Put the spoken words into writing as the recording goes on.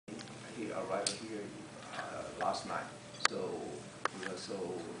we arrived here last night. So we were so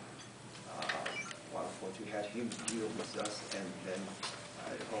wonderful to have him here with us, and then I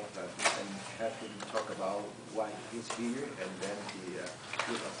hope that we can have him talk about why he's here, and then he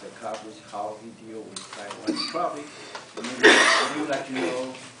give us the coverage how he deal with Taiwan. Probably you would like to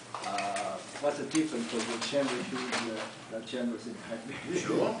know what's the difference for the chamber to the chambers in Taipei.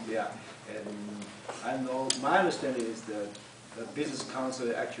 Sure. Yeah, and I know my understanding is that the business council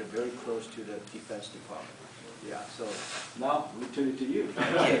is actually very close to the defense department. Yeah, so now we turn it to you.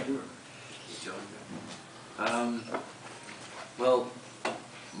 Thank you, John. Well,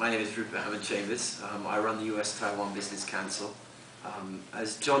 my name is Rupert Hammond-Chambers. I run the US-Taiwan Business Council.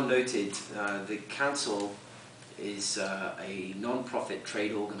 As John noted, the council is a non-profit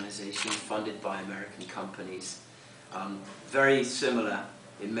trade organization funded by American companies, very similar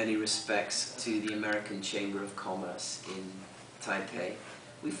in many respects to the American Chamber of Commerce in Taipei.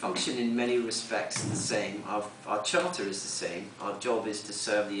 We function in many respects the same. Our charter is the same. Our job is to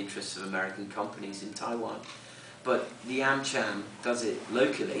serve the interests of American companies in Taiwan. But the AmCham does it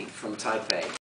locally from Taipei.